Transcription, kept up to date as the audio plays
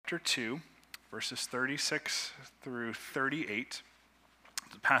chapter 2, verses 36 through 38.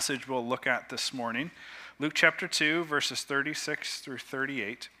 The passage we'll look at this morning. Luke chapter 2, verses 36 through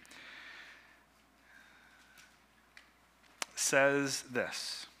 38 says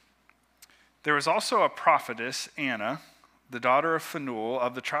this. There was also a prophetess, Anna, the daughter of Phanuel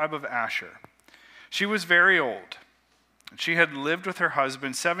of the tribe of Asher. She was very old. She had lived with her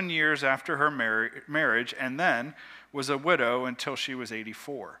husband 7 years after her marriage and then was a widow until she was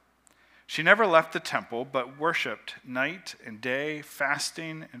 84. She never left the temple, but worshipped night and day,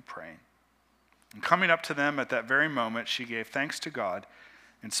 fasting and praying. And coming up to them at that very moment, she gave thanks to God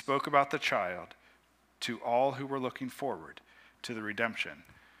and spoke about the child to all who were looking forward to the redemption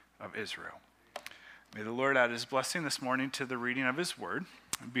of Israel. May the Lord add his blessing this morning to the reading of his word.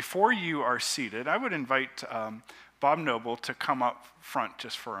 Before you are seated, I would invite Bob Noble to come up front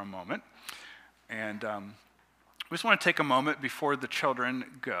just for a moment. And we just want to take a moment before the children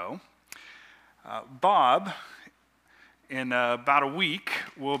go. Bob, in about a week,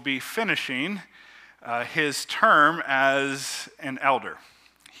 will be finishing his term as an elder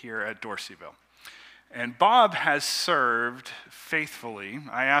here at Dorseyville. And Bob has served faithfully.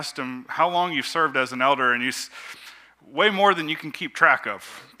 I asked him how long you've served as an elder, and he's way more than you can keep track of,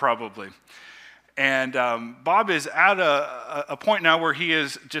 probably. And Bob is at a point now where he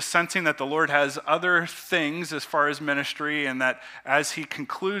is just sensing that the Lord has other things as far as ministry, and that as he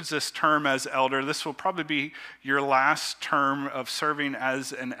concludes this term as elder, this will probably be your last term of serving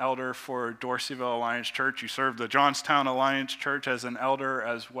as an elder for Dorseyville Alliance Church. You served the Johnstown Alliance Church as an elder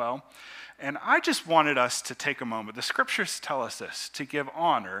as well. And I just wanted us to take a moment. The scriptures tell us this, to give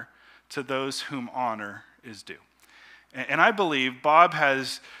honor to those whom honor is due. And I believe Bob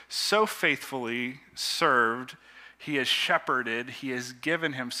has so faithfully served, he has shepherded, he has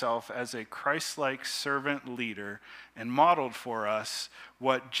given himself as a Christ-like servant leader and modeled for us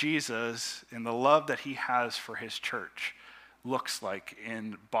what Jesus, in the love that he has for his church, looks like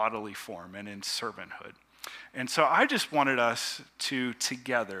in bodily form and in servanthood. And so I just wanted us to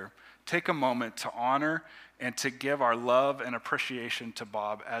together take a moment to honor and to give our love and appreciation to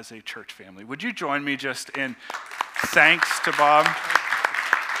Bob as a church family. Would you join me just in thanks to Bob?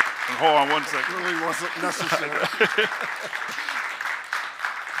 And hold on one second. It really wasn't necessary.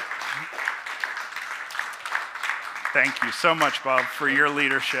 Thank you so much, Bob, for your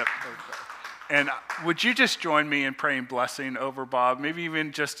leadership. And would you just join me in praying blessing over Bob? Maybe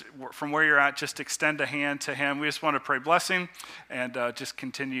even just from where you're at, just extend a hand to him. We just want to pray blessing and just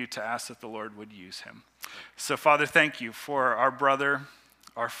continue to ask that the Lord would use him. So, Father, thank you for our brother,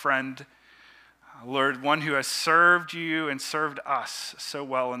 our friend, Lord, one who has served you and served us so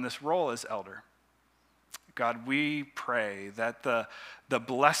well in this role as elder. God, we pray that the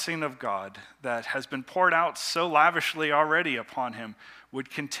blessing of God that has been poured out so lavishly already upon him would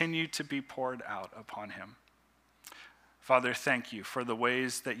continue to be poured out upon him. Father, thank you for the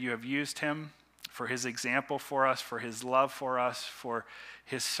ways that you have used him, for his example for us, for his love for us, for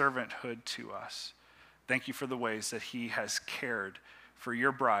his servanthood to us. Thank you for the ways that he has cared for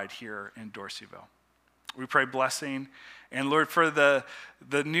your bride here in Dorseyville. We pray blessing. And Lord, for the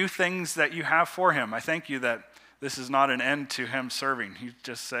new things that you have for him, I thank you that this is not an end to him serving. He's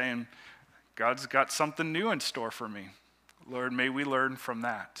just saying, God's got something new in store for me. Lord, may we learn from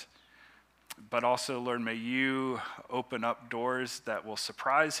that. But also, Lord, may you open up doors that will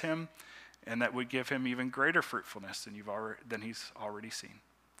surprise him and that would give him even greater fruitfulness than he's already seen.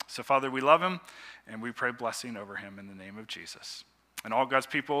 So, Father, we love him, and we pray blessing over him in the name of Jesus. And all God's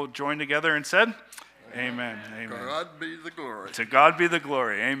people joined together and said, Amen. Amen. To God be the glory. To God be the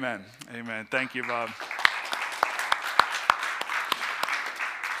glory. Amen. Amen. Thank you, Bob.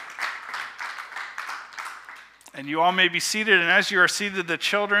 And you all may be seated, and as you are seated, the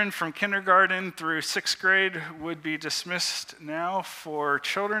children from kindergarten through 6th grade would be dismissed now for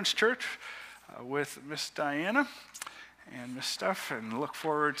Children's Church with Miss Diana and Miss Steph, and look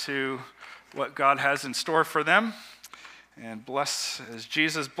forward to what God has in store for them. And bless, as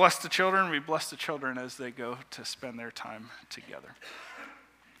Jesus blessed the children, we bless the children as they go to spend their time together.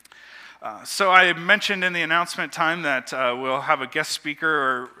 So I mentioned in the announcement time that we'll have a guest speaker,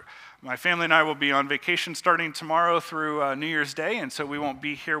 or my family and I will be on vacation starting tomorrow through New Year's Day, and so we won't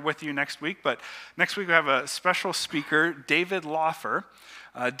be here with you next week. But next week we have a special speaker, David Laufer.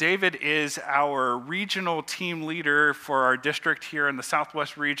 David is our regional team leader for our district here in the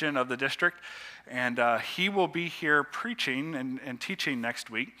southwest region of the district, and he will be here preaching and teaching next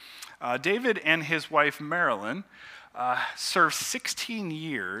week. David and his wife, Marilyn, served 16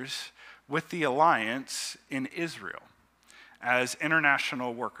 years with the Alliance in Israel. as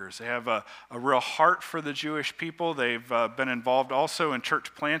international workers. They have a real heart for the Jewish people. They've been involved also in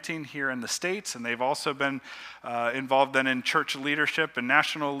church planting here in the States, and they've also been involved then in church leadership and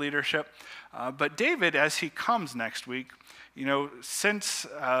national leadership. But David, as he comes next week, since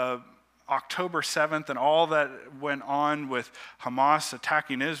October 7th and all that went on with Hamas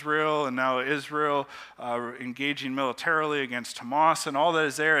attacking Israel, and now Israel engaging militarily against Hamas, and all that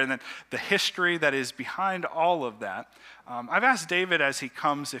is there, and then the history that is behind all of that, I've asked David as he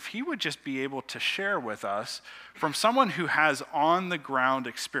comes if he would just be able to share with us from someone who has on-the-ground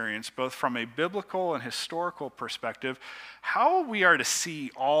experience, both from a biblical and historical perspective, how we are to see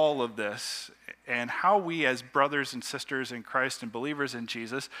all of this and how we as brothers and sisters in Christ and believers in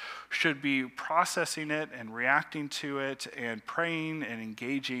Jesus should be processing it and reacting to it and praying and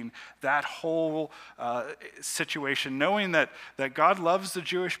engaging that whole situation, knowing that God loves the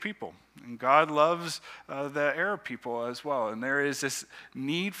Jewish people and God loves the Arab people as well. And there is this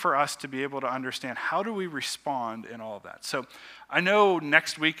need for us to be able to understand how do we respond in all of that. So I know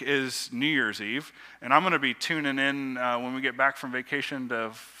next week is New Year's Eve, and I'm going to be tuning in when we get back from vacation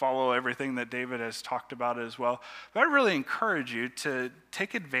to follow everything that David has talked about as well. But I really encourage you to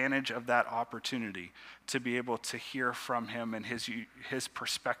take advantage of that opportunity to be able to hear from him and his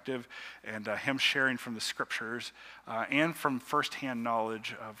perspective and him sharing from the scriptures and from firsthand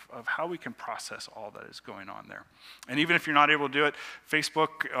knowledge of how we can process all that is going on there. And even if you're not able to do it,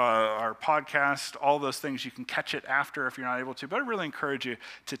 Facebook, our podcast, all those things, you can catch it after if you're not able to. But I really encourage you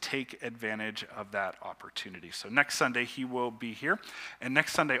to take advantage of that opportunity. So next Sunday, he will be here. And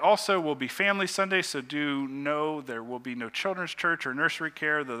next Sunday also will be Family Sunday. So do know there will be no children's church or nursery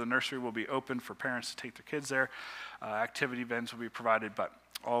care, though the nursery will be open for parents to take their kids there. Activity events will be provided, but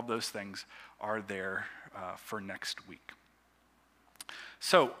all of those things are there for next week.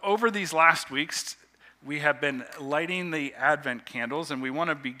 So over these last weeks, we have been lighting the Advent candles, and we want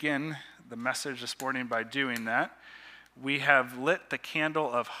to begin the message this morning by doing that. We have lit the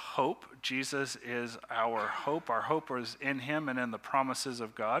candle of hope. Jesus is our hope. Our hope is in him and in the promises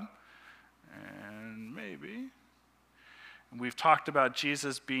of God. And maybe we've talked about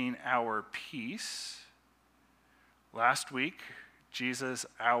Jesus being our peace. Last week, Jesus,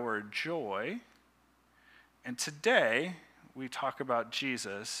 our joy. And today, we talk about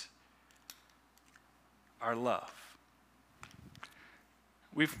Jesus, our love.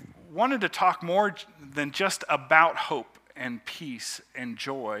 We've wanted to talk more than just about hope and peace and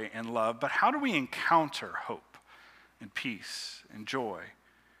joy and love, but how do we encounter hope and peace and joy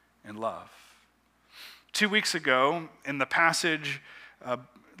and love? 2 weeks ago, in the passage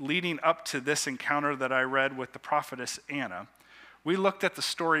leading up to this encounter that I read with the prophetess Anna, we looked at the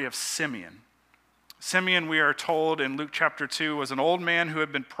story of Simeon. Simeon, we are told in Luke chapter 2, was an old man who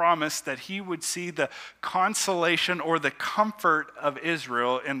had been promised that he would see the consolation or the comfort of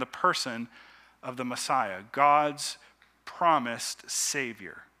Israel in the person of the Messiah, God's promised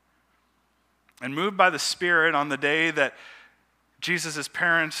Savior. And moved by the Spirit on the day that Jesus'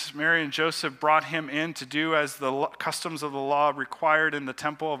 parents, Mary and Joseph, brought him in to do as the customs of the law required in the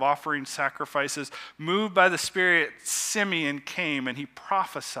temple of offering sacrifices. Moved by the Spirit, Simeon came and he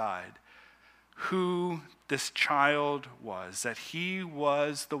prophesied who this child was, that he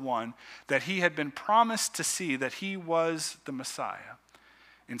was the one that he had been promised to see, that he was the Messiah.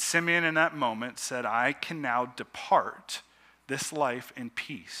 And Simeon in that moment said, I can now depart this life in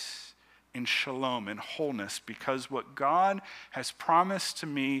peace, in shalom, in wholeness, because what God has promised to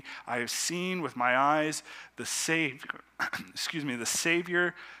me, I have seen with my eyes, the Savior, the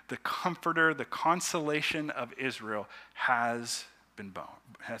Savior, the Comforter, the consolation of Israel has been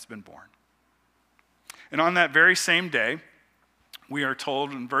born. And on that very same day, we are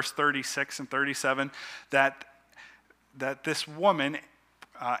told in verse 36 and 37 that this woman,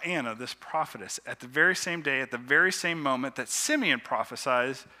 Anna, this prophetess, at the very same day, at the very same moment that Simeon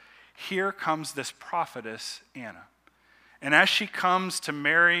prophesies, here comes this prophetess, Anna. And as she comes to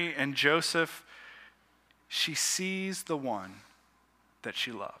Mary and Joseph, she sees the one that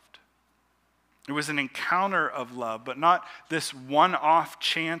she loved. It was an encounter of love, but not this one-off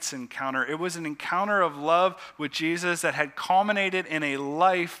chance encounter. It was an encounter of love with Jesus that had culminated in a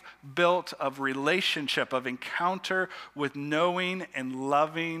life built of relationship, of encounter with knowing and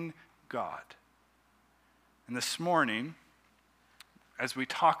loving God. And this morning, as we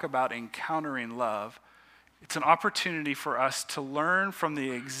talk about encountering love, it's an opportunity for us to learn from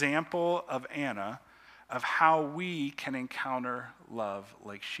the example of Anna of how we can encounter love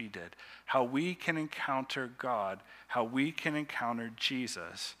like she did, how we can encounter God, how we can encounter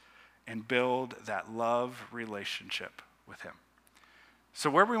Jesus and build that love relationship with him. So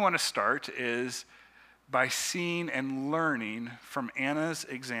where we want to start is by seeing and learning from Anna's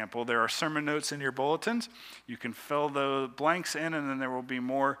example. There are sermon notes in your bulletins. You can fill the blanks in, and then there will be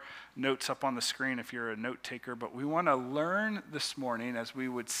more notes up on the screen if you're a note taker. But we want to learn this morning, as we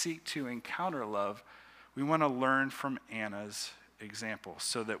would seek to encounter love, we want to learn from Anna's example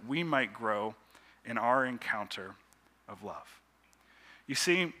so that we might grow in our encounter of love. You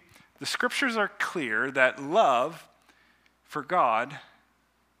see, the scriptures are clear that love for God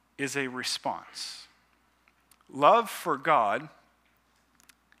is a response. Love for God,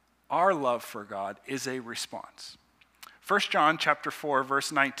 our love for God, is a response. 1 John chapter 4,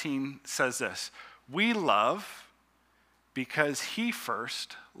 verse 19 says this: we love because he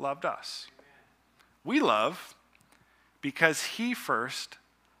first loved us. We love because he first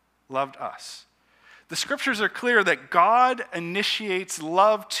loved us. The scriptures are clear that God initiates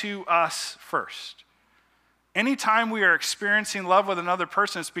love to us first. Anytime we are experiencing love with another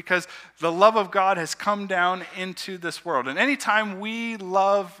person, it's because the love of God has come down into this world. And anytime we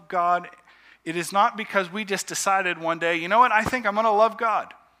love God, it is not because we just decided one day, you know what, I think I'm going to love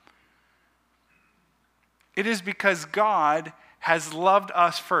God. It is because God has loved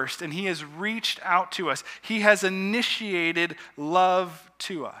us first, and he has reached out to us. He has initiated love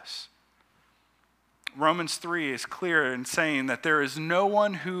to us. Romans 3 is clear in saying that there is no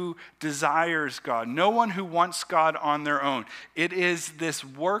one who desires God, no one who wants God on their own. It is this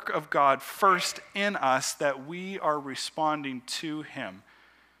work of God first in us that we are responding to him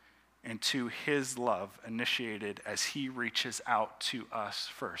and to his love initiated as he reaches out to us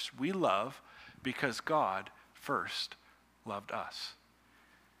first. We love because God first loved us.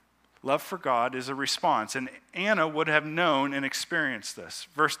 Love for God is a response, and Anna would have known and experienced this.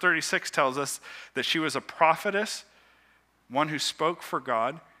 Verse 36 tells us that she was a prophetess, one who spoke for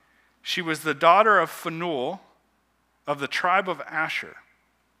God. She was the daughter of Phanuel of the tribe of Asher,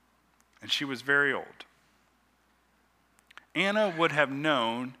 and she was very old. Anna would have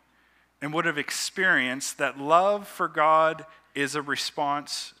known and would have experienced that love for God is a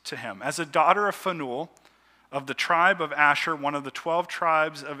response to him. As a daughter of Phanuel, of the tribe of Asher, one of the 12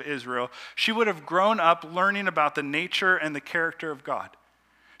 tribes of Israel, she would have grown up learning about the nature and the character of God.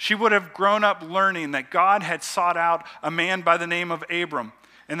 She would have grown up learning that God had sought out a man by the name of Abram,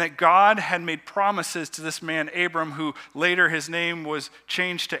 and that God had made promises to this man Abram, who later his name was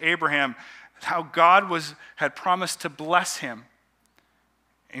changed to Abraham, how God had promised to bless him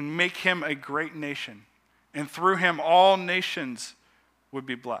and make him a great nation, and through him all nations would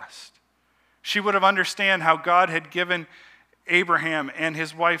be blessed. She would have understood how God had given Abraham and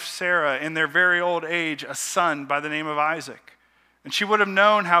his wife Sarah in their very old age a son by the name of Isaac. And she would have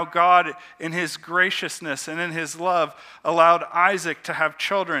known how God, in his graciousness and in his love, allowed Isaac to have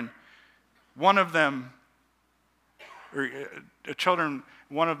children. One of them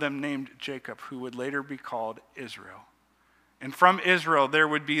named Jacob, who would later be called Israel. And from Israel there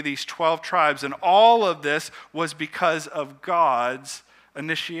would be these 12 tribes, and all of this was because of God's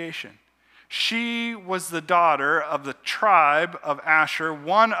initiation. She was the daughter of the tribe of Asher,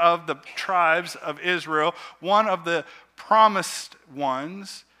 one of the tribes of Israel, one of the promised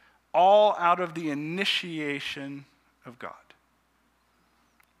ones, all out of the initiation of God.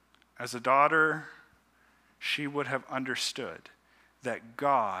 As a daughter, she would have understood that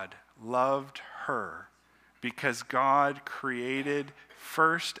God loved her because God created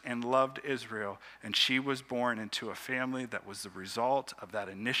first and loved Israel, and she was born into a family that was the result of that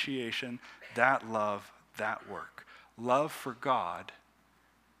initiation, that love, that work. Love for God,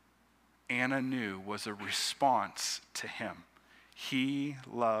 Anna knew, was a response to him. He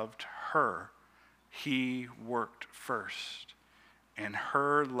loved her. He worked first, and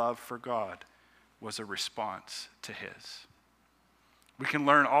her love for God was a response to his. We can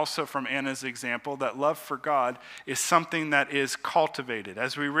learn also from Anna's example that love for God is something that is cultivated.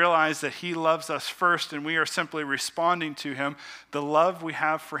 As we realize that he loves us first and we are simply responding to him, the love we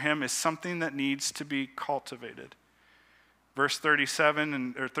have for him is something that needs to be cultivated. Verse 36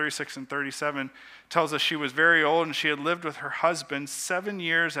 and 37 tells us she was very old and she had lived with her husband 7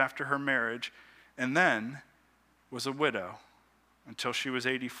 years after her marriage, and then was a widow until she was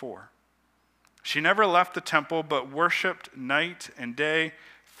 84. She never left the temple, but worshiped night and day,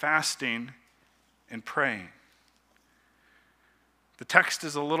 fasting and praying. The text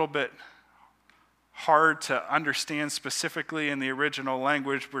is a little bit hard to understand specifically in the original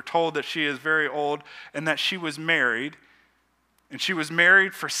language. We're told that she is very old and that she was married. And she was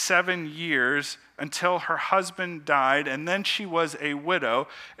married for 7 years until her husband died, and then she was a widow.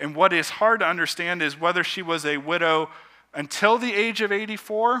 And what is hard to understand is whether she was a widow until the age of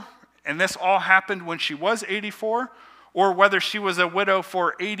 84, and this all happened when she was 84, or whether she was a widow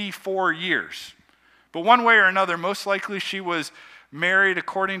for 84 years. But one way or another, most likely she was married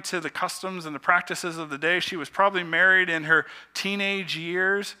according to the customs and the practices of the day. She was probably married in her teenage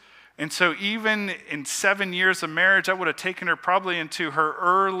years. And so even in 7 years of marriage, that would have taken her probably into her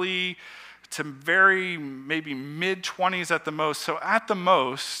early to very maybe mid-20s at the most. So at the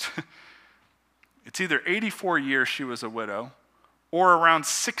most, it's either 84 years she was a widow or around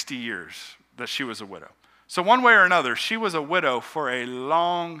 60 years that she was a widow. So one way or another, she was a widow for a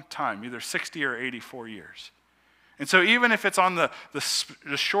long time, either 60 or 84 years. And so even if it's on the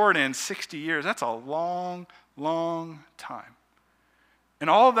short end, 60 years, that's a long, long time. And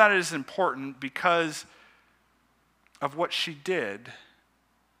all of that is important because of what she did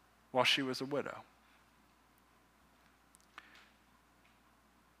while she was a widow.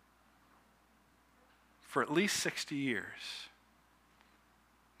 For at least 60 years,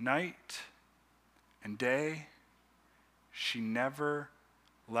 night and day, she never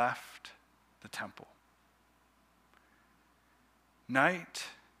left the temple. Night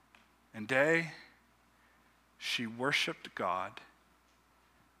and day, she worshiped God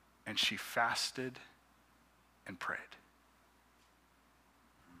and she fasted and prayed.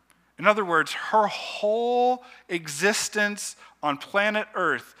 In other words, her whole existence on planet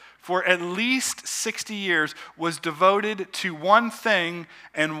Earth for at least 60 years was devoted to one thing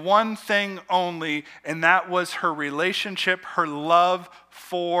and one thing only, and that was her relationship, her love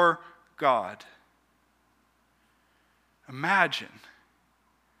for God. Imagine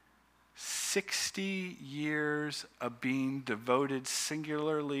 60 years of being devoted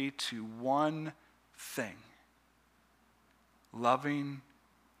singularly to one thing: loving,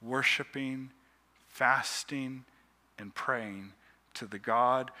 worshiping, fasting, and praying to the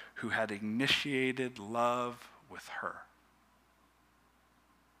God who had initiated love with her.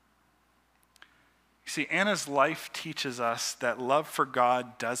 You see, Anna's life teaches us that love for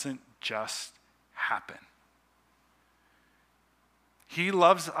God doesn't just happen. He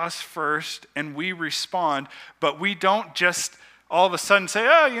loves us first and we respond, but we don't just all of a sudden say,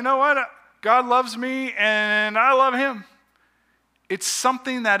 oh, you know what? God loves me and I love him. It's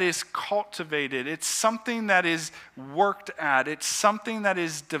something that is cultivated. It's something that is worked at. It's something that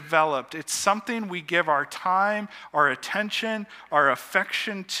is developed. It's something we give our time, our attention, our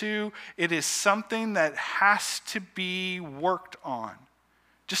affection to. It is something that has to be worked on.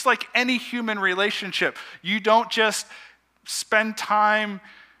 Just like any human relationship, you don't just spend time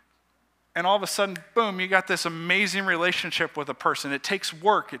and all of a sudden, boom, you got this amazing relationship with a person. It takes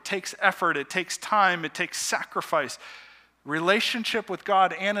work, it takes effort, it takes time, it takes sacrifice. Relationship with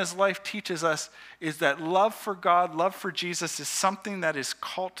God, Anna's life teaches us, is that love for God, love for Jesus is something that is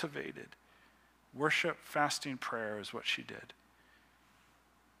cultivated. Worship, fasting, prayer is what she did.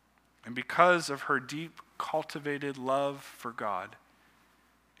 And because of her deep, cultivated love for God,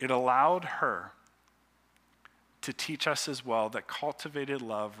 it allowed her to teach us as well that cultivated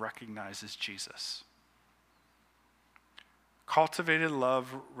love recognizes Jesus. Cultivated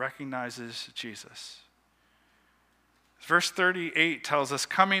love recognizes Jesus. Verse 38 tells us,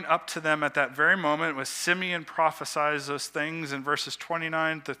 coming up to them at that very moment, when Simeon prophesies those things in verses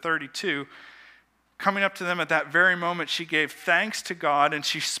 29 to 32, coming up to them at that very moment, she gave thanks to God and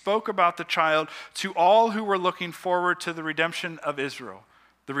she spoke about the child to all who were looking forward to the redemption of Israel,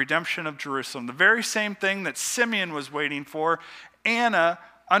 the redemption of Jerusalem. The very same thing that Simeon was waiting for, Anna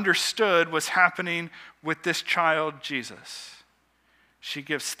understood was happening with this child, Jesus. She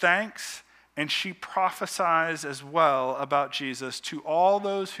gives thanks and she prophesies as well about Jesus to all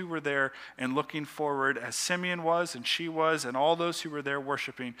those who were there and looking forward, as Simeon was and she was, and all those who were there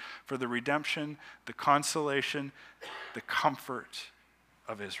worshiping for the redemption, the consolation, the comfort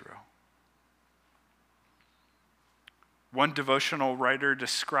of Israel. One devotional writer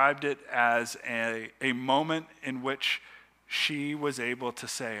described it as a moment in which she was able to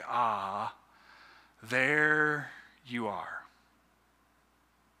say, ah, there you are.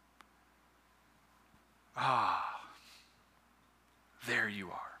 Ah, there you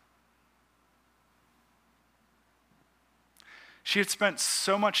are. She had spent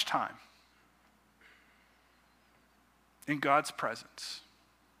so much time in God's presence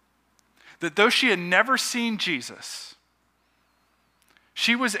that though she had never seen Jesus,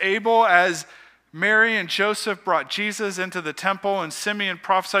 she was able, as Mary and Joseph brought Jesus into the temple and Simeon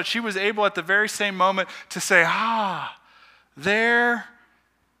prophesied, she was able at the very same moment to say, ah, there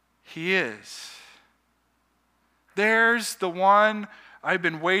he is. There's the one I've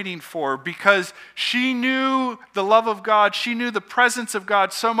been waiting for, because she knew the love of God. She knew the presence of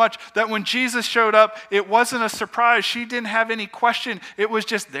God so much that when Jesus showed up, it wasn't a surprise. She didn't have any question. It was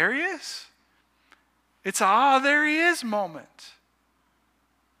just, there he is. It's there he is moment.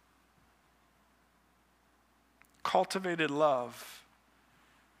 Cultivated love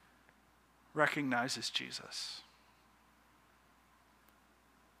recognizes Jesus.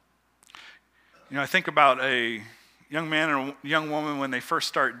 I think about a young man and a young woman when they first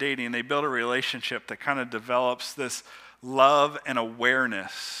start dating. They build a relationship that kind of develops this love and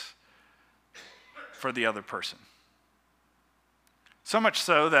awareness for the other person. So much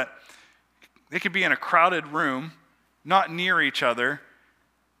so that they could be in a crowded room, not near each other,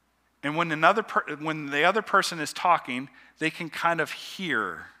 and when the other person is talking, they can kind of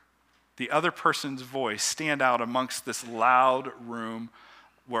hear the other person's voice stand out amongst this loud room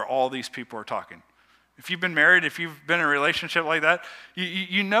where all these people are talking. If you've been married, if you've been in a relationship like that,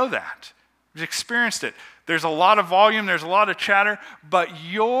 you know that. You've experienced it. There's a lot of volume, there's a lot of chatter, but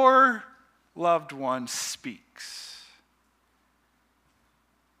your loved one speaks.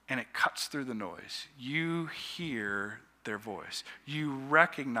 And it cuts through the noise. You hear their voice. You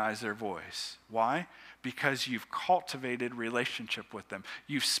recognize their voice. Why? Because you've cultivated relationship with them.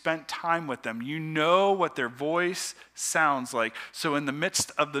 You've spent time with them. You know what their voice sounds like. So in the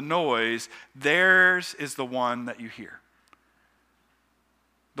midst of the noise, theirs is the one that you hear.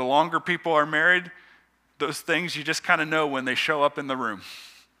 The longer people are married, those things you just kind of know when they show up in the room.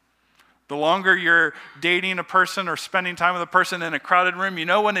 The longer you're dating a person or spending time with a person in a crowded room, you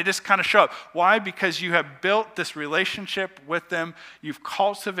know when they just kind of show up. Why? Because you have built this relationship with them. You've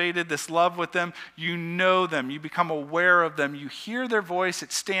cultivated this love with them. You know them. You become aware of them. You hear their voice.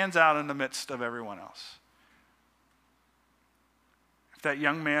 It stands out in the midst of everyone else. If that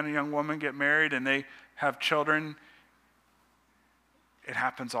young man and young woman get married and they have children, it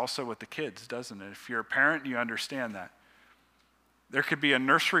happens also with the kids, doesn't it? If you're a parent, you understand that. There could be a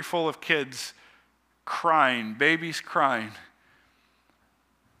nursery full of kids crying, babies crying.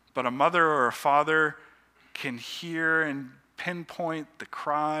 But a mother or a father can hear and pinpoint the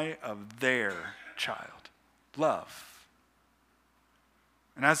cry of their child. Love.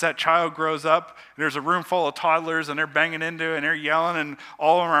 And as that child grows up, there's a room full of toddlers and they're banging into it and they're yelling and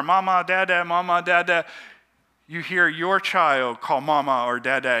all of them are mama, dada, mama, dada. You hear your child call mama or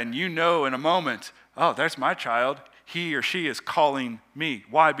dada and you know in a moment, oh, there's my child. He or she is calling me.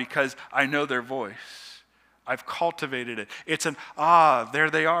 Why? Because I know their voice. I've cultivated it. It's an, there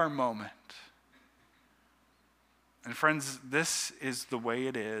they are moment. And friends, this is the way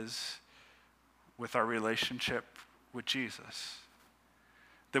it is with our relationship with Jesus.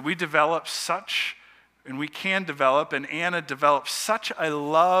 That we develop such, and we can develop, and Anna developed such a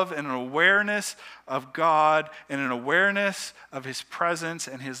love and an awareness of God and an awareness of his presence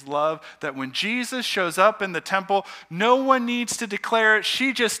and his love that when Jesus shows up in the temple, no one needs to declare it.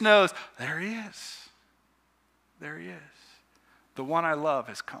 She just knows, there he is. There he is. The one I love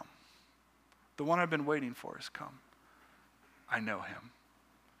has come. The one I've been waiting for has come. I know him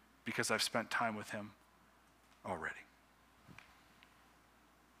because I've spent time with him already.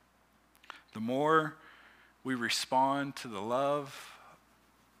 The more we respond to the love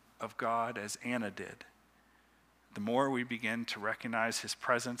of God as Anna did, the more we begin to recognize his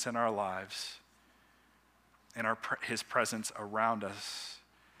presence in our lives and his presence around us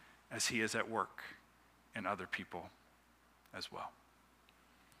as he is at work in other people as well.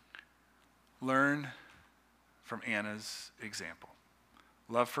 Learn from Anna's example.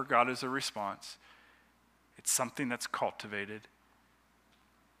 Love for God is a response. It's something that's cultivated,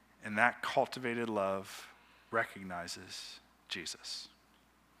 and that cultivated love recognizes Jesus.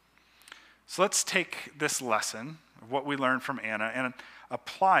 So let's take this lesson of what we learned from Anna and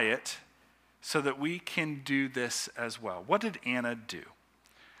apply it so that we can do this as well. What did Anna do?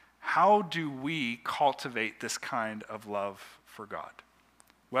 How do we cultivate this kind of love for God?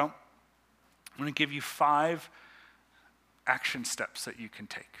 Well, I'm going to give you 5 action steps that you can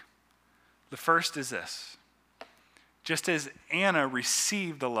take. The first is this. Just as Anna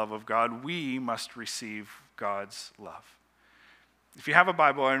received the love of God, we must receive God's love. If you have a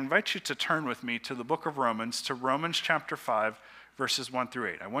Bible, I invite you to turn with me to the book of Romans, to Romans chapter 5, verses 1 through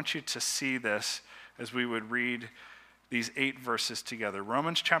 8. I want you to see this as we would read these 8 verses together.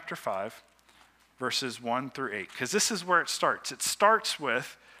 Romans chapter 5, verses 1 through 8, because this is where it starts. It starts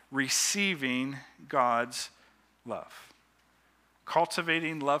with receiving God's love.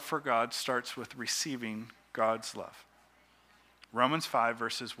 Cultivating love for God starts with receiving God's love. Romans 5,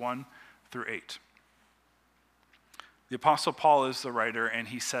 verses 1 through 8. The Apostle Paul is the writer, and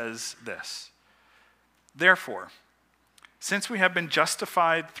he says this: Therefore, since we have been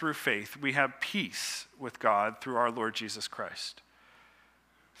justified through faith, we have peace with God through our Lord Jesus Christ,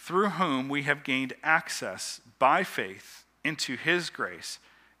 through whom we have gained access by faith into his grace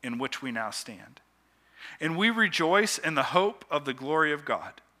in which we now stand. And we rejoice in the hope of the glory of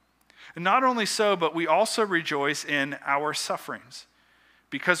God. And not only so, but we also rejoice in our sufferings,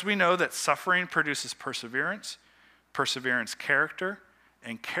 because we know that suffering produces perseverance, perseverance character,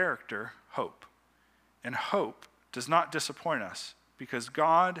 and character hope. And hope does not disappoint us, because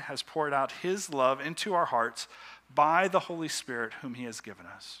God has poured out his love into our hearts by the Holy Spirit whom he has given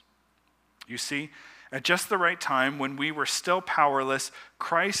us. You see, at just the right time, when we were still powerless,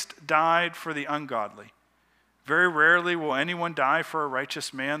 Christ died for the ungodly. Very rarely will anyone die for a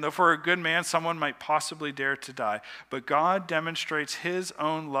righteous man, though for a good man someone might possibly dare to die. But God demonstrates his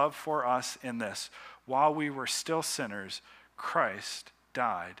own love for us in this: while we were still sinners, Christ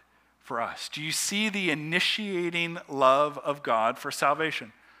died for us. Do you see the initiating love of God for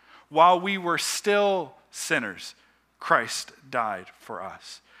salvation? While we were still sinners, Christ died for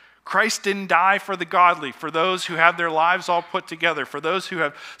us. Christ didn't die for the godly, for those who have their lives all put together, for those who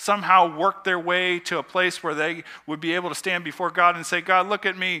have somehow worked their way to a place where they would be able to stand before God and say, God, look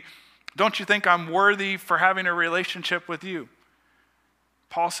at me. Don't you think I'm worthy for having a relationship with you?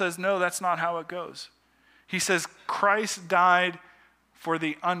 Paul says, no, that's not how it goes. He says, Christ died for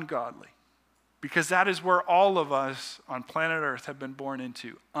the ungodly, because that is where all of us on planet Earth have been born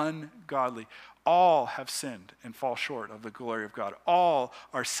into, ungodly. All have sinned and fall short of the glory of God. All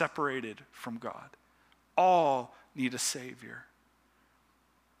are separated from God. All need a Savior.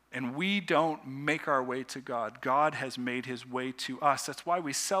 And we don't make our way to God. God has made his way to us. That's why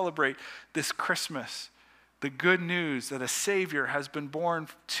we celebrate this Christmas, the good news that a Savior has been born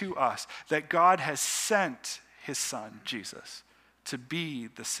to us, that God has sent his Son, Jesus, to be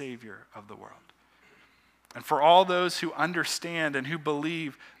the Savior of the world. And for all those who understand and who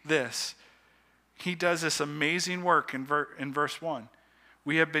believe this, he does this amazing work in verse 1.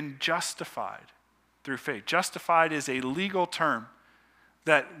 We have been justified through faith. Justified is a legal term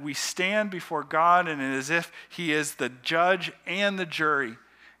that we stand before God, and it is as if he is the judge and the jury,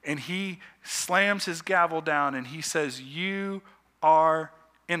 and he slams his gavel down and he says, you are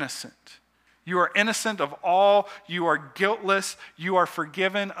innocent. You are innocent of all. You are guiltless. You are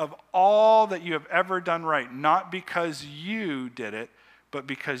forgiven of all that you have ever done right, not because you did it, but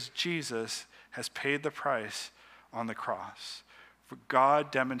because Jesus has paid the price on the cross. For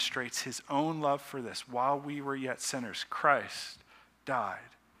God demonstrates his own love for this. While we were yet sinners, Christ died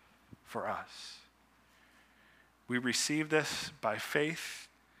for us. We receive this by faith,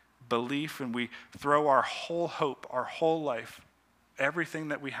 belief, and we throw our whole hope, our whole life, everything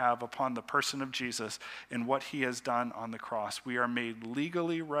that we have upon the person of Jesus and what he has done on the cross. We are made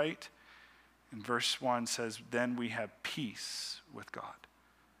legally right. And verse 1 says, then we have peace with God.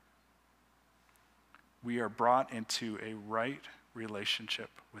 We are brought into a right relationship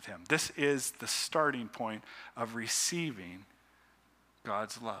with him. This is the starting point of receiving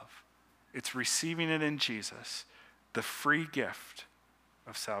God's love. It's receiving it in Jesus, the free gift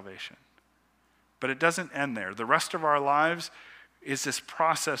of salvation. But it doesn't end there. The rest of our lives is this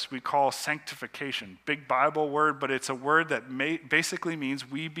process we call sanctification. Big Bible word, but it's a word that basically means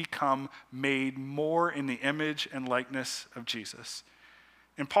we become made more in the image and likeness of Jesus.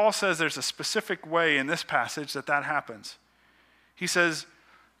 And Paul says there's a specific way in this passage that happens. He says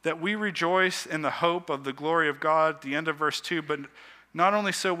that we rejoice in the hope of the glory of God at the end of verse 2, but not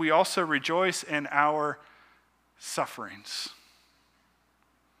only so, we also rejoice in our sufferings.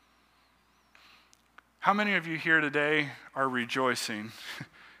 How many of you here today are rejoicing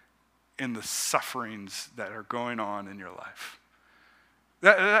in the sufferings that are going on in your life?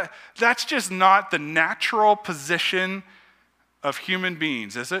 That's just not the natural position of human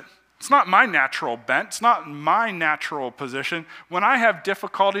beings, is it? It's not my natural bent. It's not my natural position. When I have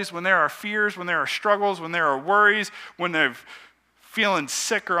difficulties, when there are fears, when there are struggles, when there are worries, when they're feeling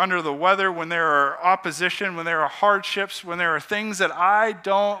sick or under the weather, when there are opposition, when there are hardships, when there are things that I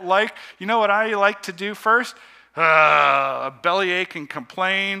don't like, you know what I like to do first? A bellyache and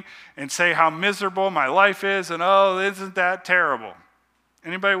complain and say how miserable my life is, and oh, isn't that terrible?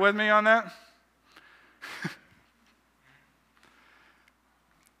 Anybody with me on that?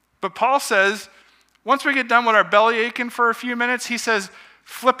 But Paul says, once we get done with our belly aching for a few minutes, he says,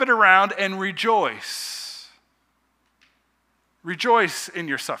 flip it around and rejoice. Rejoice in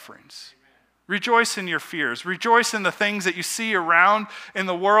your sufferings. Rejoice in your fears. Rejoice in the things that you see around in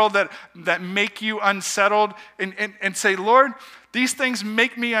the world that make you unsettled. And say, Lord, these things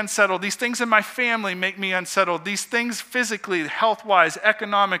make me unsettled. These things in my family make me unsettled. These things physically, health-wise,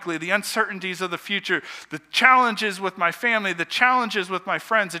 economically, the uncertainties of the future, the challenges with my family, the challenges with my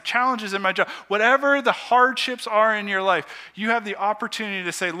friends, the challenges in my job, whatever the hardships are in your life, you have the opportunity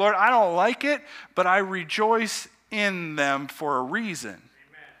to say, Lord, I don't like it, but I rejoice in them for a reason.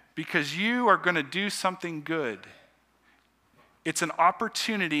 Because you are going to do something good. It's an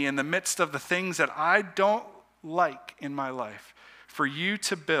opportunity in the midst of the things that I don't like in my life for you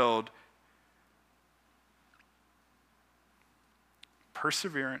to build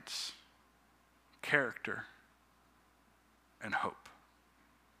perseverance, character, and hope.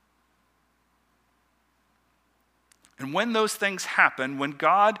 And when those things happen, when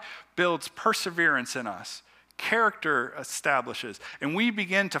God builds perseverance in us, character establishes, and we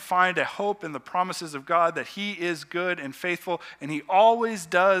begin to find a hope in the promises of God that he is good and faithful, and he always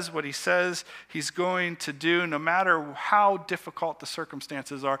does what he says he's going to do, no matter how difficult the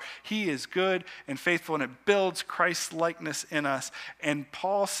circumstances are. He is good and faithful, and it builds Christ's likeness in us. And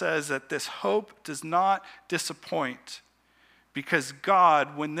Paul says that this hope does not disappoint, because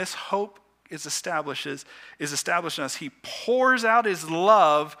God, when this hope is established in us, he pours out his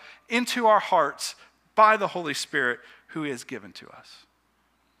love into our hearts by the Holy Spirit who he has given to us.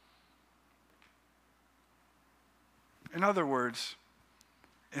 In other words,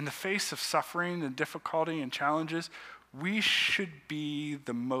 in the face of suffering and difficulty and challenges, we should be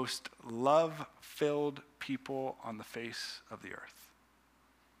the most love-filled people on the face of the earth,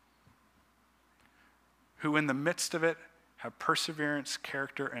 who in the midst of it have perseverance,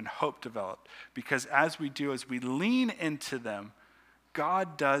 character, and hope developed. Because as we lean into them,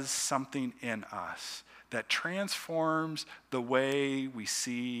 God does something in us that transforms the way we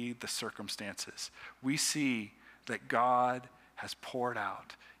see the circumstances. We see that God has poured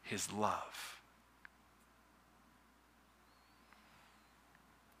out his love.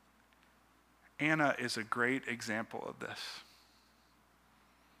 Anna is a great example of this.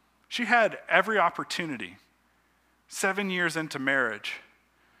 She had every opportunity, 7 years into marriage,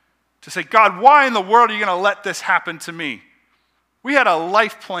 to say, God, why in the world are you going to let this happen to me? We had a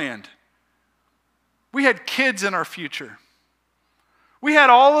life planned. We had kids in our future. We had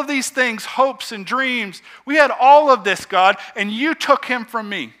all of these things, hopes and dreams. We had all of this, God, and you took him from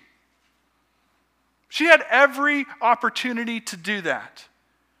me. She had every opportunity to do that,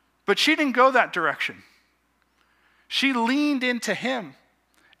 but she didn't go that direction. She leaned into him,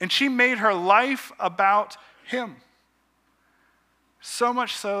 and she made her life about him. So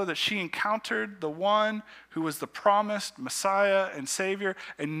much so that she encountered the one who was the promised Messiah and Savior,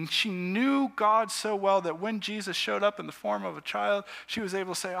 and she knew God so well that when Jesus showed up in the form of a child, she was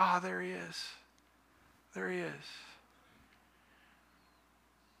able to say, there he is. There he is.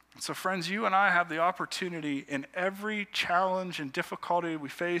 And so friends, you and I have the opportunity in every challenge and difficulty we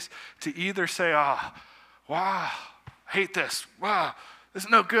face to either say, wow, I hate this, wow, this is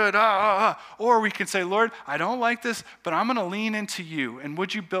no good, Or we can say, Lord, I don't like this, but I'm going to lean into you. And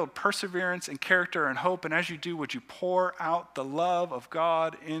would you build perseverance and character and hope? And as you do, would you pour out the love of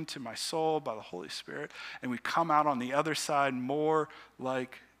God into my soul by the Holy Spirit? And we come out on the other side more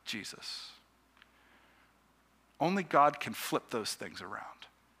like Jesus. Only God can flip those things around.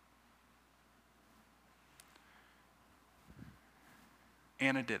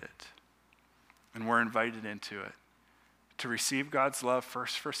 Anna did it. And we're invited into it. To receive God's love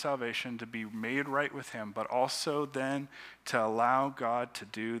first for salvation, to be made right with him, but also then to allow God to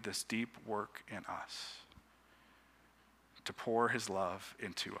do this deep work in us, to pour his love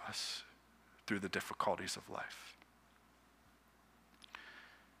into us through the difficulties of life.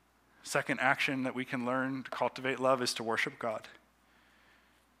 Second action that we can learn to cultivate love is to worship God.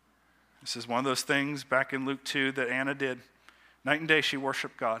 This is one of those things back in Luke 2 that Anna did. Night and day she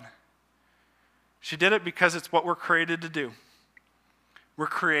worshiped God. She did it because it's what we're created to do. We're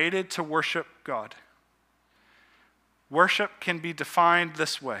created to worship God. Worship can be defined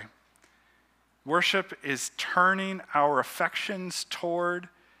this way. Worship is turning our affections toward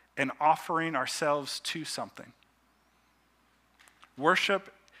and offering ourselves to something.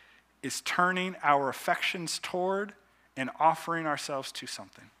 Worship is turning our affections toward and offering ourselves to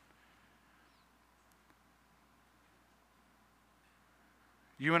something.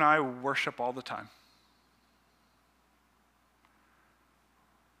 You and I worship all the time.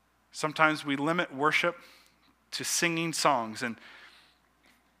 Sometimes we limit worship to singing songs, and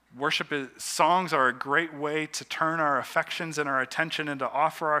songs are a great way to turn our affections and our attention and to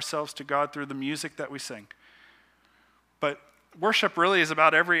offer ourselves to God through the music that we sing. But worship really is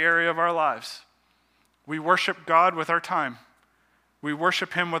about every area of our lives. We worship God with our time. We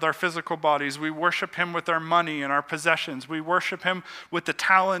worship him with our physical bodies. We worship him with our money and our possessions. We worship him with the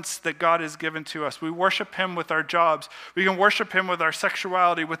talents that God has given to us. We worship him with our jobs. We can worship him with our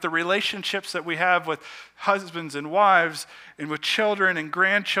sexuality, with the relationships that we have with husbands and wives, and with children and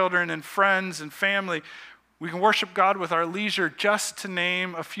grandchildren and friends and family. We can worship God with our leisure, just to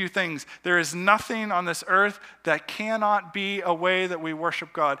name a few things. There is nothing on this earth that cannot be a way that we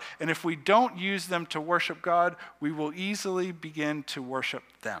worship God. And if we don't use them to worship God, we will easily begin to worship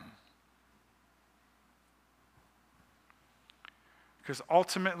them. Because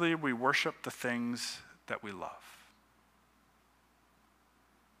ultimately, we worship the things that we love.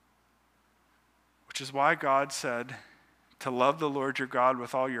 Which is why God said to love the Lord your God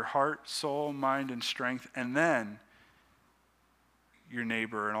with all your heart, soul, mind, and strength, and then your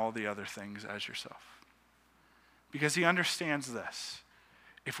neighbor and all the other things as yourself. Because he understands this.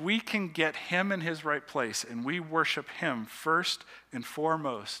 If we can get him in his right place and we worship him first and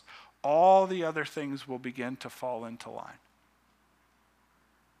foremost, all the other things will begin to fall into line.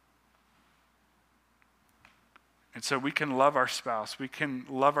 And so we can love our spouse, we can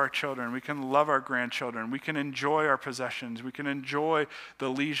love our children, we can love our grandchildren, we can enjoy our possessions, we can enjoy the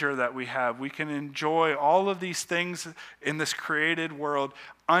leisure that we have, we can enjoy all of these things in this created world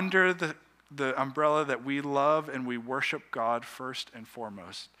under the umbrella that we love and we worship God first and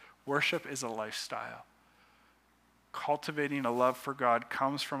foremost. Worship is a lifestyle. Cultivating a love for God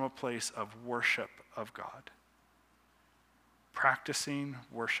comes from a place of worship of God. Practicing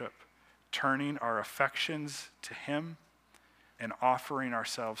worship. Turning our affections to him and offering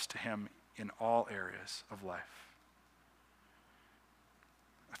ourselves to him in all areas of life.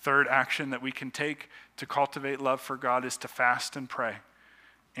 A third action that we can take to cultivate love for God is to fast and pray.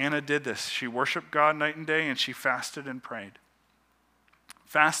 Anna did this. She worshiped God night and day, and she fasted and prayed.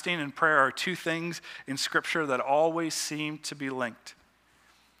 Fasting and prayer are two things in Scripture that always seem to be linked.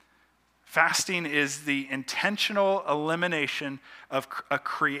 Fasting is the intentional elimination of a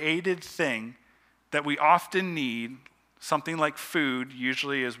created thing that we often need. Something like food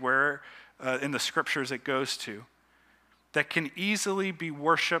usually is where in the scriptures it goes to, that can easily be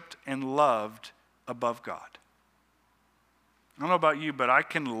worshiped and loved above God. I don't know about you, but I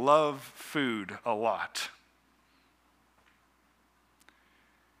can love food a lot.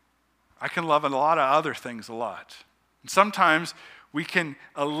 I can love a lot of other things a lot. And sometimes we can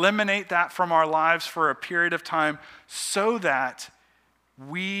eliminate that from our lives for a period of time so that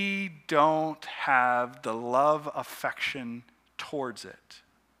we don't have the love affection towards it.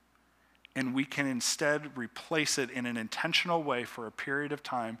 And we can instead replace it in an intentional way for a period of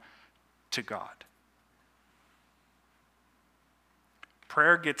time to God.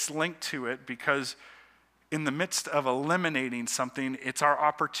 Prayer gets linked to it because in the midst of eliminating something, it's our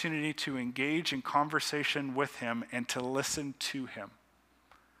opportunity to engage in conversation with him and to listen to him.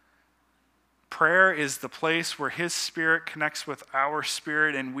 Prayer is the place where his spirit connects with our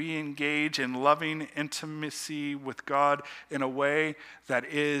spirit and we engage in loving intimacy with God in a way that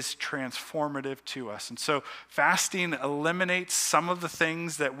is transformative to us. And so fasting eliminates some of the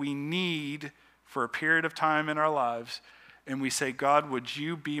things that we need for a period of time in our lives. And we say, God, would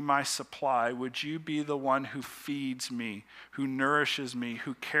you be my supply? Would you be the one who feeds me, who nourishes me,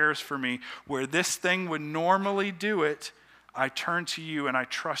 who cares for me? Where this thing would normally do it, I turn to you and I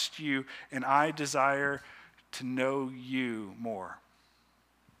trust you and I desire to know you more.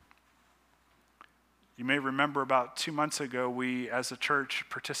 You may remember about 2 months ago, we as a church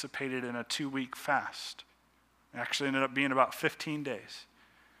participated in a 2-week fast. It actually ended up being about 15 days,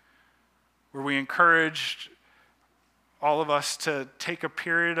 where we encouraged all of us to take a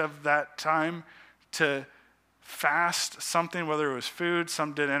period of that time to fast something, whether it was food,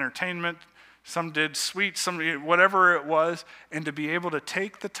 some did entertainment, some did sweets, some whatever it was, and to be able to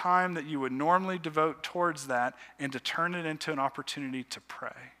take the time that you would normally devote towards that and to turn it into an opportunity to pray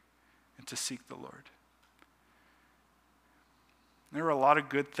and to seek the Lord. There were a lot of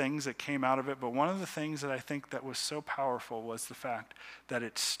good things that came out of it, but one of the things that I think that was so powerful was the fact that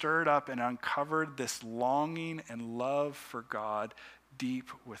it stirred up and uncovered this longing and love for God deep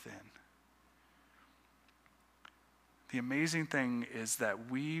within. The amazing thing is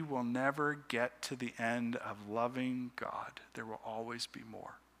that we will never get to the end of loving God. There will always be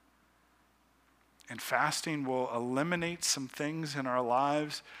more. And fasting will eliminate some things in our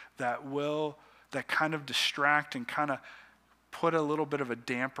lives that kind of distract and kind of put a little bit of a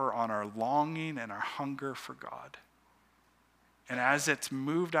damper on our longing and our hunger for God. And as it's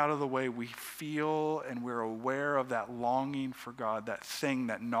moved out of the way, we feel and we're aware of that longing for God, that thing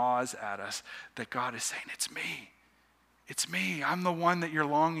that gnaws at us, that God is saying, it's me. It's me. I'm the one that you're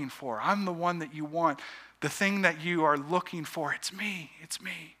longing for. I'm the one that you want. The thing that you are looking for, it's me. It's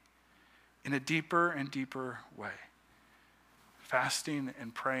me. In a deeper and deeper way. Fasting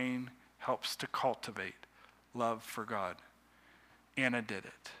and praying helps to cultivate love for God. Anna did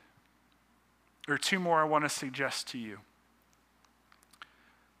it. There are 2 more I want to suggest to you.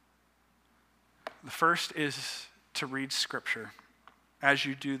 The first is to read Scripture. As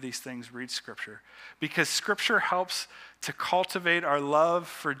you do these things, read Scripture. Because Scripture helps to cultivate our love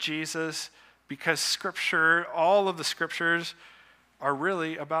for Jesus, because Scripture, all of the Scriptures, are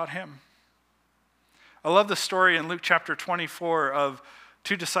really about him. I love the story in Luke chapter 24 of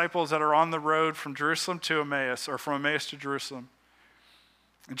two disciples that are on the road from Jerusalem to Emmaus, or from Emmaus to Jerusalem.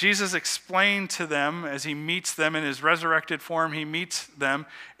 Jesus explained to them as he meets them in his resurrected form, he meets them,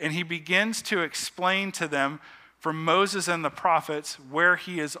 and he begins to explain to them from Moses and the prophets where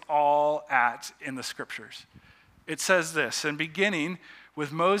he is all at in the Scriptures. It says this, and beginning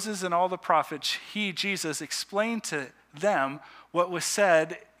with Moses and all the prophets, he, Jesus, explained to them what was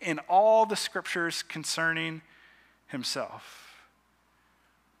said in all the Scriptures concerning himself.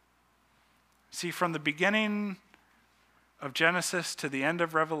 See, from the beginning of Genesis to the end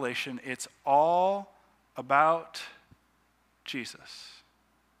of Revelation, it's all about Jesus.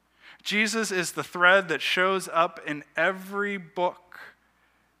 Jesus is the thread that shows up in every book.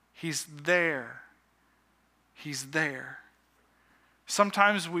 He's there. He's there.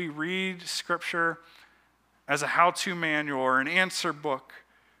 Sometimes we read Scripture as a how-to manual or an answer book,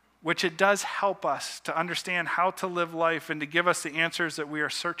 which it does help us to understand how to live life and to give us the answers that we are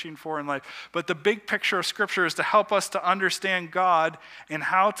searching for in life. But the big picture of Scripture is to help us to understand God and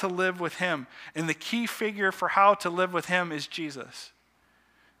how to live with him. And the key figure for how to live with him is Jesus.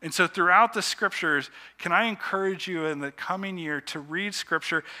 And so throughout the Scriptures, can I encourage you in the coming year to read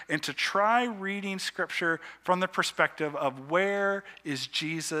Scripture and to try reading Scripture from the perspective of where is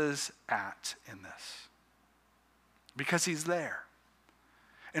Jesus at in this? Because he's there.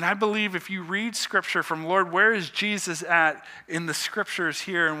 And I believe if you read Scripture from, Lord, where is Jesus at in the Scriptures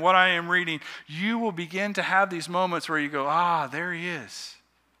here and what I am reading, you will begin to have these moments where you go, there he is.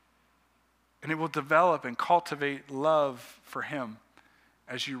 And it will develop and cultivate love for him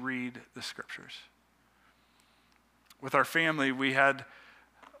as you read the Scriptures. With our family, we had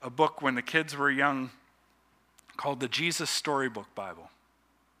a book when the kids were young called the Jesus Storybook Bible.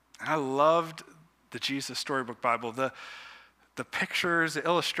 And I loved the Jesus Storybook Bible. The pictures, the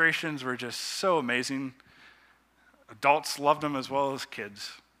illustrations were just so amazing. Adults loved them as well as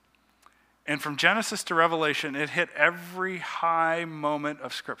kids. And from Genesis to Revelation, it hit every high moment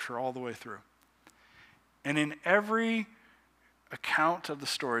of Scripture all the way through. And in every account of the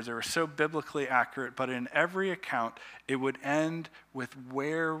stories, they were so biblically accurate, but in every account, it would end with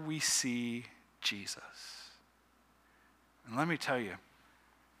where we see Jesus. And let me tell you,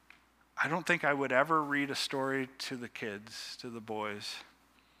 I don't think I would ever read a story to the kids, to the boys,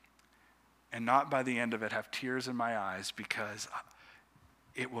 and not by the end of it have tears in my eyes, because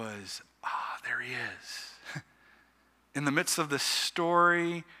it was, there he is. In the midst of this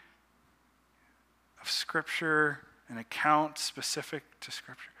story of Scripture, an account specific to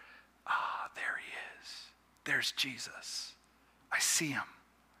Scripture, there he is. There's Jesus. I see him.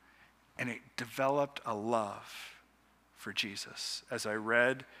 And it developed a love for Jesus. As I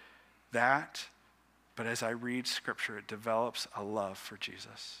read that, but as I read Scripture, it develops a love for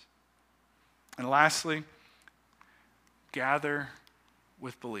Jesus. And lastly, gather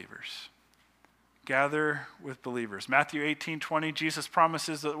with believers. Gather with believers. Matthew 18:20, Jesus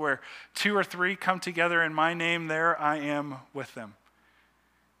promises that where 2 or 3 come together in my name, there I am with them.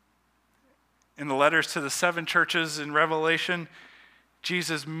 In the letters to the 7 churches in Revelation,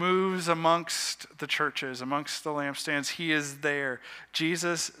 Jesus moves amongst the churches, amongst the lampstands. He is there.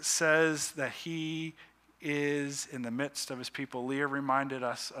 Jesus says that he is in the midst of his people. Leah reminded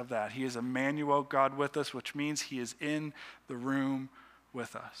us of that. He is Emmanuel, God with us, which means he is in the room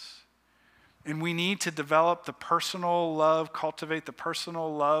with us. And we need to develop the personal love, cultivate the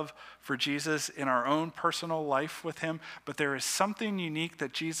personal love for Jesus in our own personal life with him. But there is something unique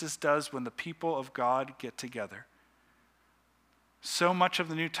that Jesus does when the people of God get together. So much of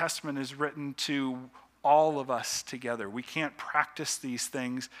the New Testament is written to all of us together. We can't practice these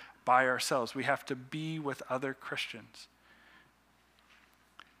things by ourselves. We have to be with other Christians.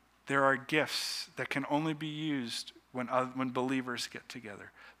 There are gifts that can only be used when believers get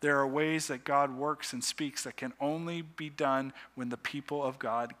together. There are ways that God works and speaks that can only be done when the people of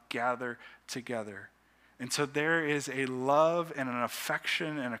God gather together. And so there is a love and an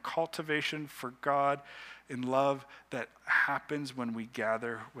affection and a cultivation for God in love that happens when we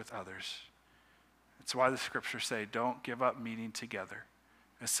gather with others. That's why the Scriptures say, don't give up meeting together,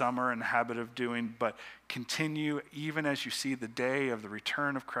 as some are in the habit of doing, but continue even as you see the day of the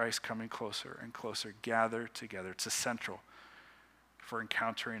return of Christ coming closer and closer. Gather together. It's essential for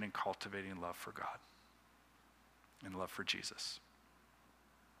encountering and cultivating love for God and love for Jesus.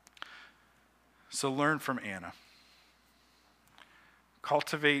 So learn from Anna.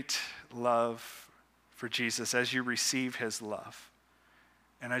 Cultivate love for Jesus as you receive his love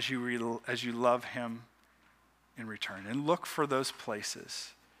and as you love him in return. And look for those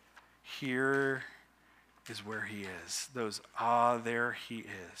places. Here is where he is. Those, there he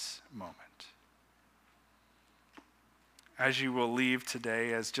is moment. As you will leave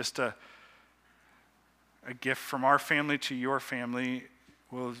today as just a gift from our family to your family,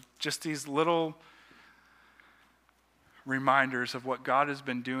 well, just these little reminders of what God has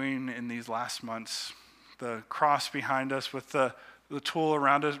been doing in these last months. The cross behind us with the tool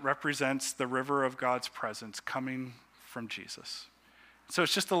around us represents the river of God's presence coming from Jesus. So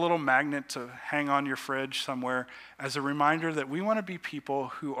it's just a little magnet to hang on your fridge somewhere as a reminder that we want to be people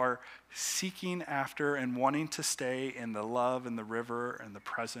who are seeking after and wanting to stay in the love and the river and the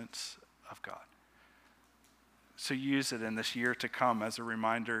presence of God. So use it in this year to come as a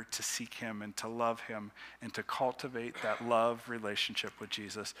reminder to seek him and to love him and to cultivate that love relationship with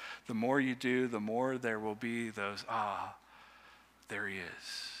Jesus. The more you do, the more there will be those, there he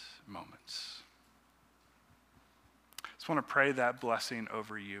is moments. I just want to pray that blessing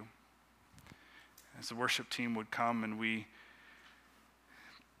over you. As the worship team would come and we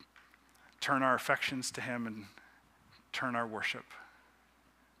turn our affections to him and turn our worship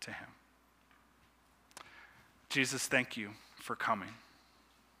to him. Jesus, thank you for coming.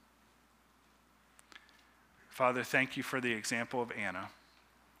 Father, thank you for the example of Anna,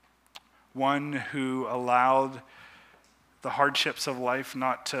 one who allowed the hardships of life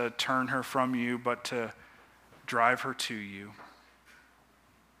not to turn her from you, but to drive her to you,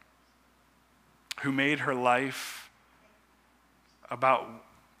 who made her life about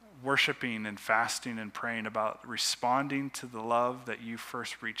worshiping and fasting and praying, about responding to the love that you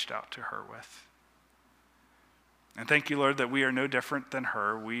first reached out to her with. And thank you, Lord, that we are no different than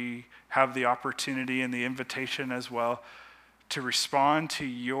her. We have the opportunity and the invitation as well to respond to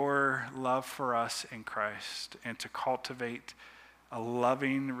your love for us in Christ and to cultivate a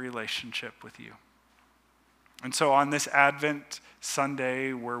loving relationship with you. And so on this Advent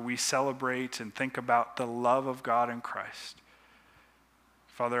Sunday where we celebrate and think about the love of God in Christ,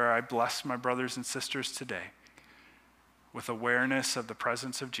 Father, I bless my brothers and sisters today with awareness of the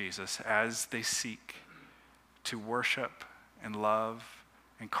presence of Jesus as they seek to worship and love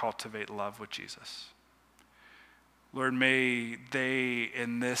and cultivate love with Jesus. Lord, may they,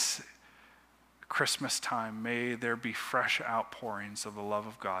 in this Christmas time, may there be fresh outpourings of the love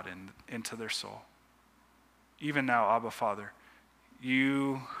of God into their soul. Even now, Abba Father,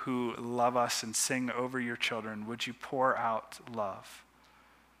 you who love us and sing over your children, would you pour out love?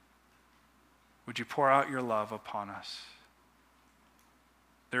 Would you pour out your love upon us?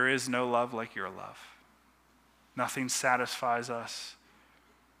 There is no love like your love. Nothing satisfies us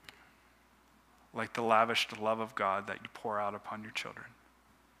like the lavished love of God that you pour out upon your children.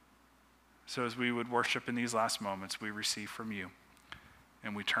 So as we would worship in these last moments, we receive from you,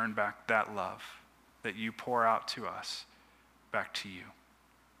 and we turn back that love that you pour out to us back to you.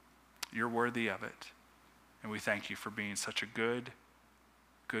 You're worthy of it, and we thank you for being such a good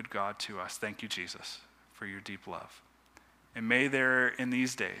God to us. Thank you, Jesus, for your deep love. And may there, in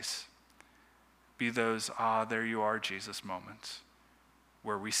these days, be those, there you are, Jesus moments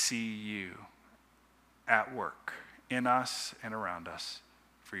where we see you at work in us and around us.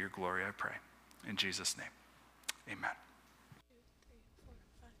 For your glory, I pray. In Jesus' name, amen.